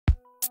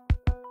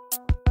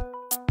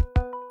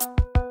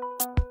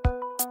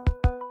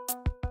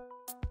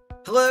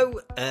Hello,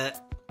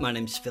 my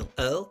name's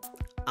Earle.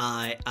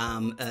 I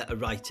am a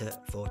writer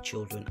for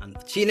children and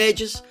for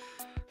teenagers.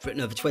 I've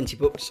written over 20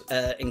 books,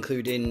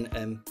 including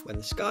When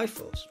the Sky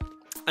Falls.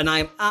 And I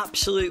am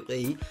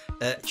absolutely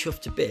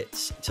chuffed to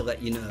bits to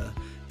let you know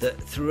that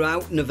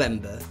throughout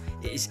November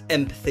it is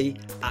Empathy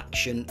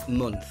Action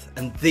Month.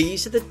 And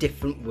these are the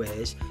different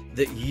ways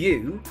that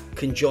you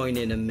can join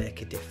in and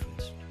make a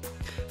difference.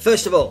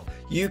 First of all,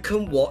 you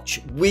can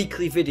watch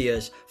weekly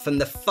videos from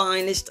the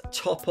finest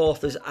top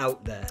authors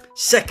out there.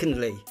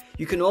 Secondly,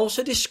 you can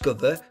also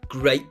discover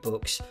great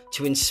books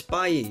to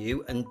inspire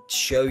you and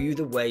show you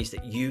the ways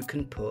that you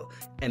can put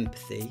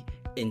empathy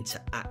into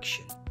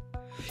action.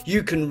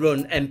 You can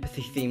run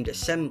empathy-themed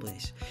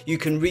assemblies. You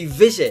can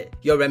revisit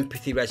your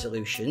empathy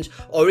resolutions,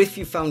 or if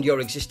you found your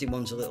existing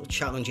ones a little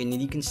challenging,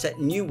 then you can set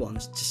new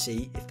ones to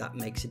see if that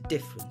makes a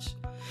difference.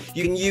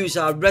 You can use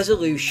our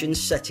resolution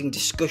setting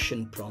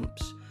discussion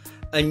prompts,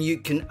 and you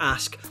can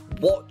ask,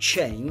 what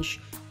change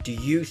do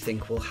you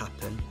think will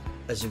happen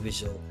as a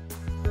result?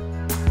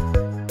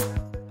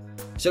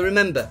 So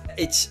remember,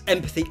 it's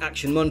Empathy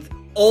Action Month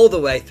all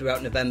the way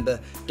throughout November.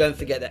 Don't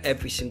forget that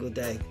every single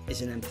day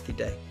is an empathy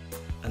day.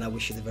 And I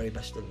wish you the very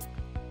best of luck.